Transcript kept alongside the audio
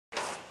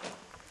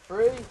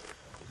free.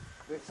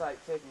 Looks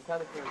like taking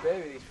candy for a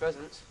baby, these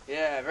presents.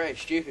 Yeah, very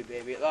stupid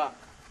baby at that.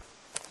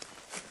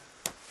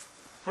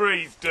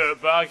 Freeze,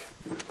 dirtbag.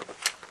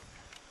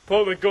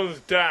 Put the guns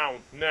down,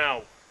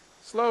 now.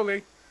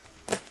 Slowly.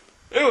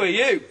 Who are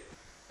you?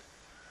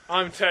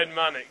 I'm Ted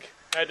Manick,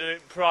 head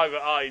of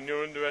Private Eye, and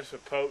you're under arrest for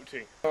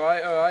poaching.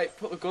 Alright,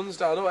 put the guns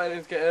down, I don't want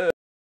anyone to get hurt.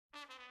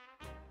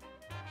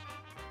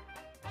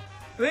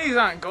 These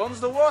aren't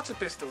guns, they're water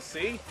pistols,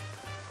 see?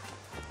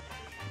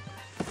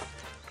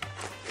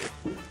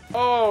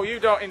 Oh, you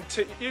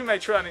may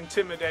try and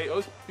intimidate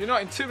us. You're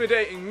not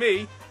intimidating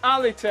me, are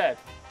they, Ted?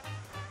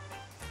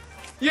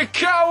 You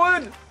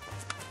coward!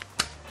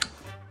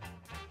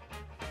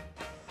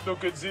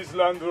 Look at this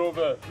Land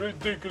Rover,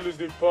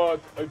 ridiculously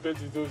parked. I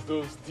bet it was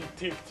those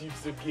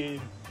detectives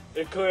again.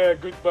 Claire,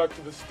 get back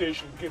to the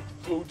station, get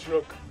the tow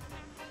truck.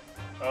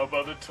 How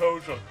about the tow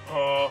truck?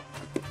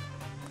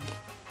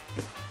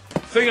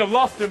 Think I've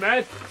lost him,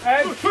 Ed.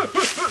 Ed!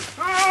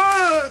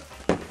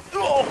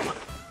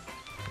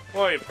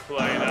 Why are you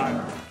playing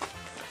at?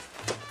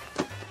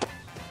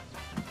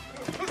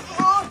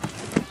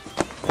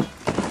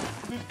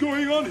 What's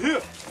going on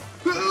here?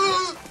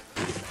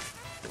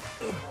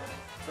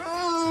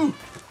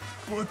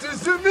 What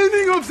is the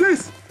meaning of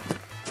this?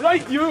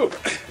 Right, you!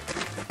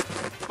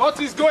 What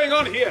is going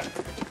on here?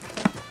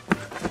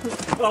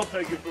 I'll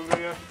take it from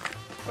here.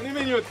 What do you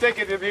mean you're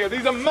taking it here?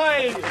 These are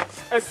my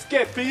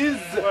escapees!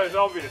 Well, it's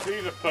obvious.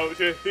 He's a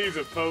poacher, he's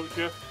a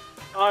poacher.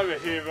 I'm a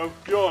hero,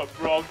 you're a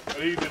frog,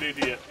 and he's an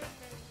idiot.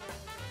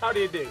 How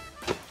do you do?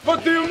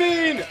 What do you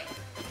mean?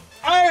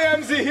 I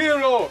am the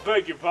hero!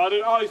 Beg your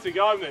pardon, I think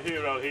I'm the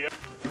hero here.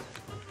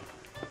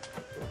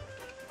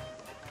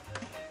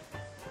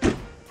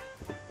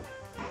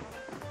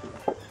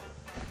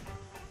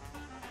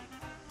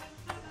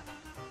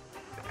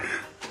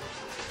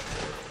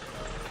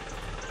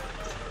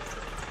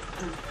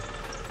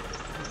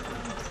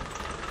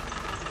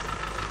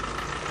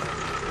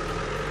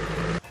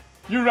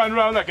 You ran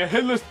around like a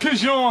headless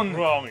pigeon!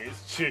 Wrong,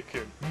 it's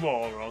chicken.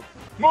 Moron.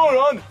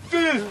 Moron!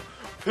 Filth!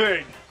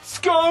 Pig.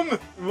 Scum!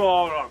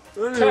 Moron.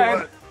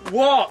 Ted!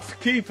 What?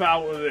 Keep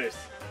out of this.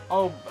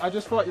 Oh, I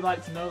just thought you'd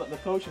like to know that the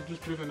poach have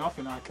just driven off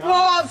in our car.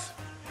 What?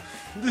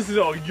 This is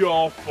all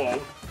your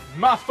fault.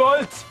 My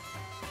fault?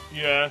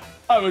 Yeah.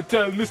 I will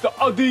tell Mr.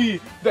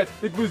 Audi that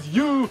it was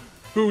you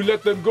who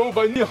let them go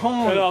by And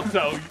Nihon. I'll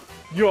tell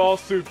your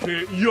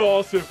superiors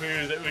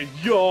that it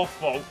was your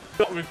fault.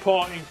 Not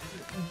reporting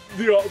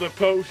the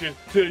poaching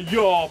to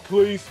your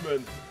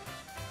policeman.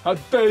 How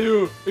dare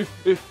you? If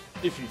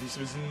this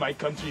was in my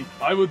country,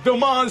 I would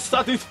demand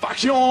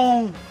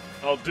satisfaction!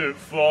 I'll do it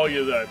for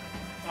you then.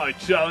 I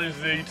challenge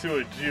thee to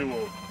a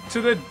duel.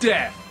 To the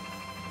death!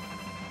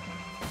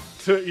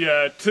 To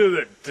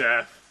the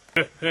death.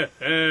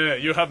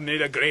 You have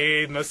made a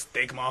great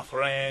mistake, my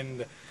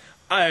friend.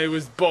 I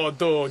was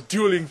Bordeaux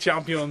dueling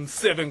champion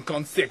 7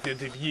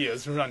 consecutive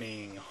years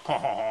running.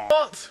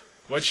 What?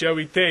 What shall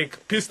we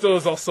take?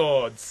 Pistols or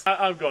swords?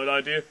 I've got an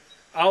idea.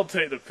 I'll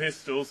take the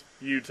pistols,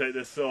 you take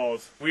the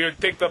swords. We'll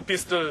take the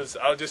pistols.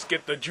 I'll just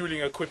get the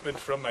dueling equipment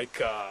from my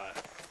car.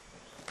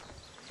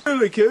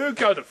 Dueling kit? Who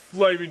kind of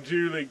flaming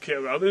dueling kit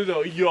around? This is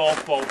all your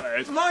fault,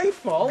 Ed. My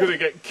fault? I'm gonna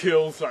get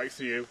killed thanks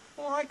to you.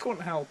 Well, I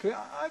couldn't help it.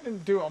 I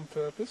didn't do it on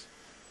purpose.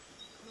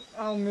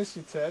 I'll miss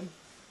you, Ted.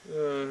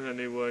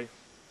 Anyway.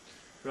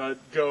 Right,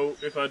 go.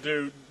 If I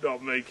do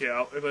not make it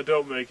out, if I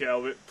don't make it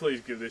out of it,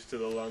 please give this to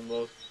the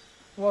landlord.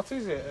 What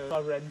is it? Am I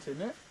renting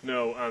it?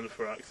 No,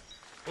 anthrax.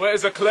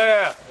 Where's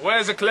Eclair?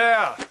 Where's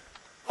Eclair?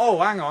 Oh,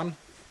 hang on.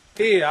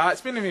 Here,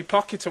 it's been in my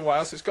pocket a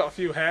while, so it's got a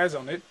few hairs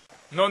on it.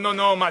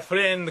 No, my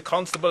friend, the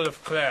Constable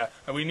of Clare,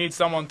 and we need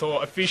someone to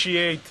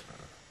officiate.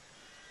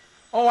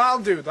 Oh,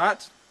 I'll do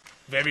that.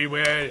 Very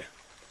well.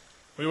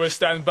 We will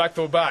stand back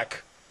to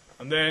back,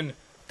 and then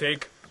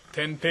take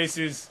 10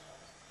 paces,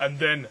 and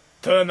then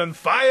turn and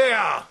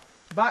fire!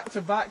 Back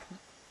to back,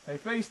 they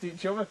faced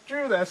each other,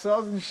 drew their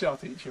swords and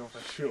shot each other.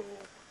 Sure.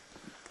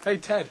 Hey,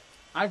 Ted,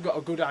 I've got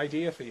a good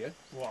idea for you.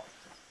 What?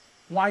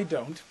 Why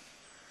don't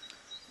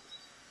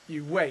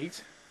you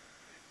wait,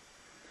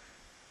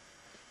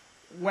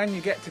 when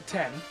you get to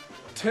 10,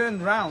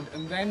 turn round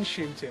and then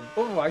shoot him.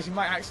 Otherwise, you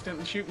might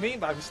accidentally shoot me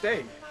by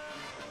mistake.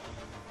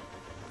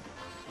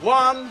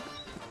 1,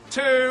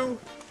 2,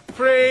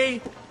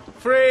 3,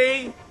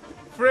 3,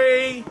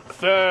 3.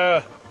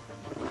 Sir.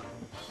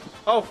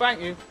 Oh, thank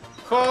you.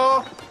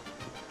 4,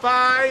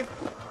 5,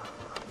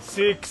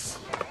 6.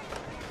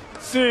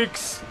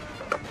 6.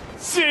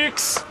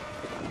 6.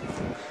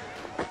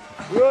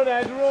 Run,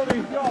 Ed, run.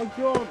 He's not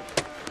gone.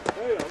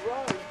 Hey, all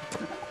right.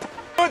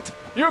 But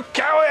you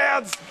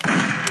cowards!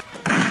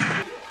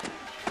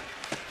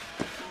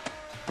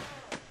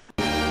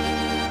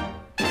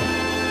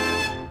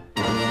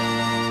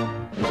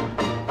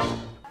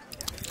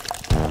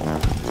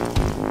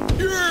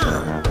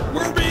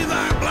 We'll be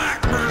that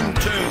Blackburn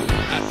too.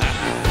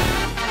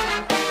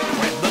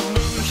 When the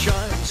moon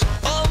shines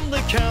on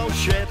the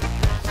cowshed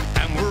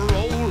and we're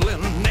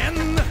rolling in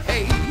the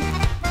hay,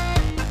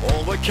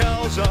 all the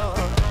cows are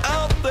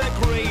out there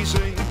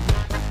grazing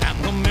and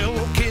the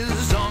milk is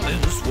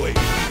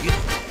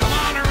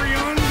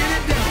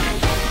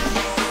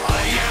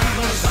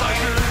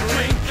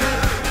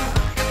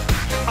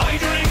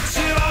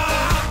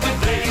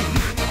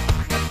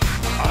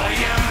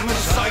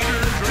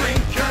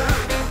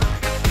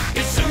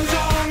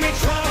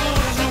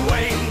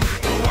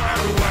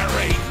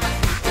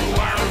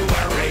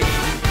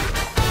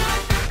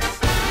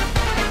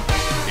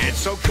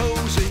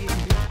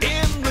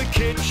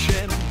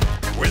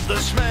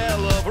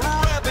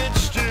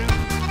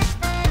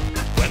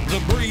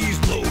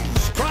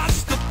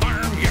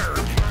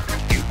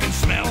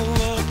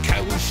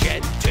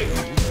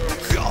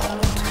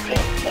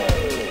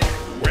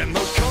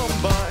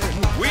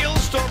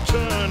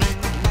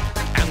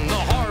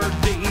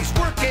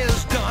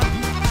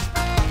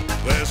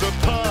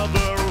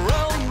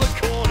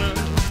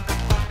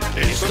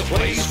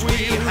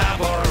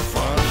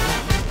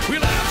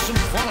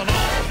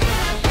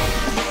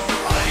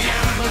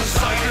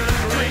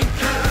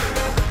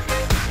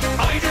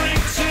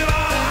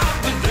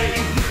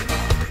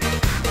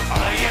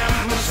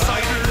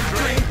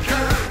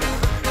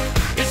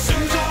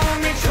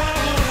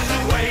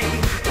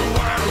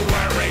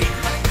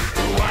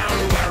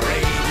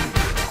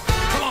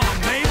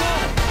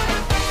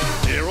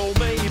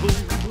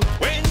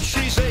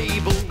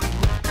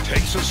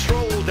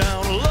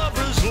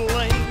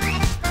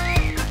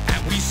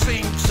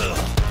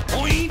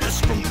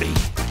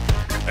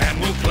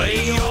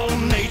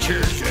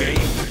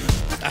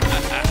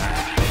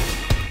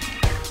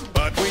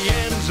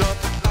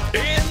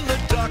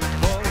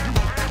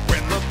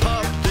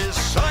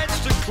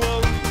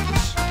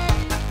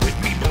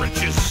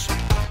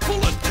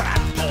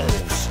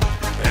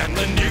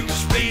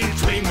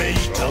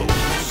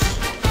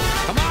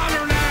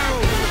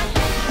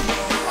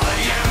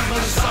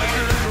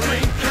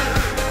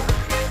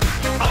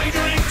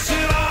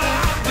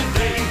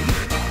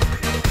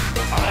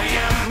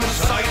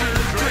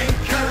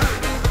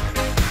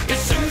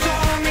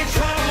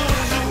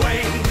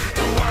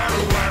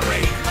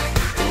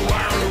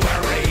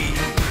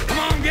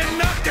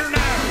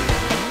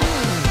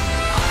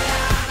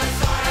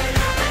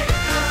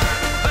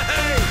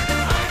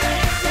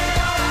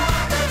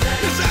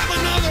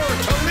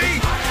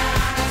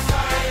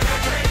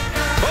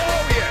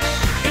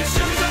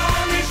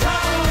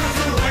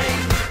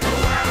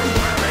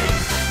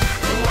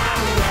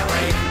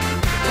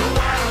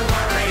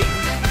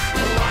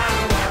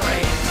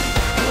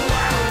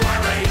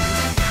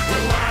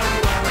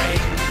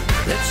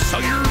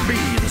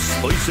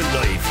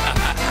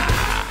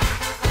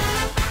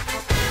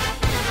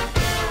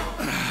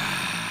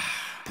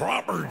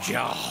our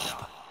job.